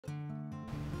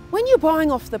When you're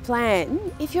buying off the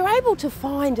plan, if you're able to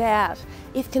find out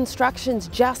if construction's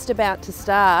just about to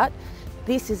start,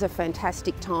 this is a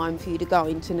fantastic time for you to go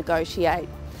in to negotiate.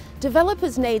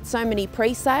 Developers need so many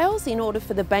pre-sales in order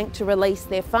for the bank to release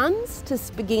their funds to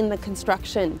begin the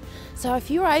construction. So if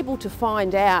you're able to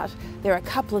find out they're a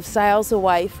couple of sales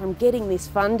away from getting this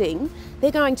funding,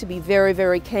 they're going to be very,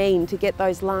 very keen to get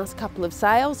those last couple of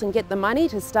sales and get the money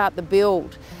to start the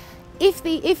build.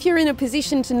 If you're in a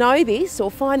position to know this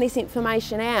or find this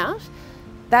information out,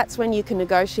 that's when you can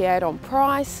negotiate on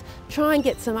price, try and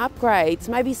get some upgrades,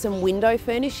 maybe some window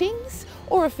furnishings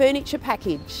or a furniture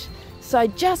package. So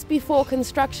just before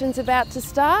construction's about to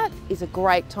start is a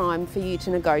great time for you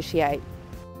to negotiate.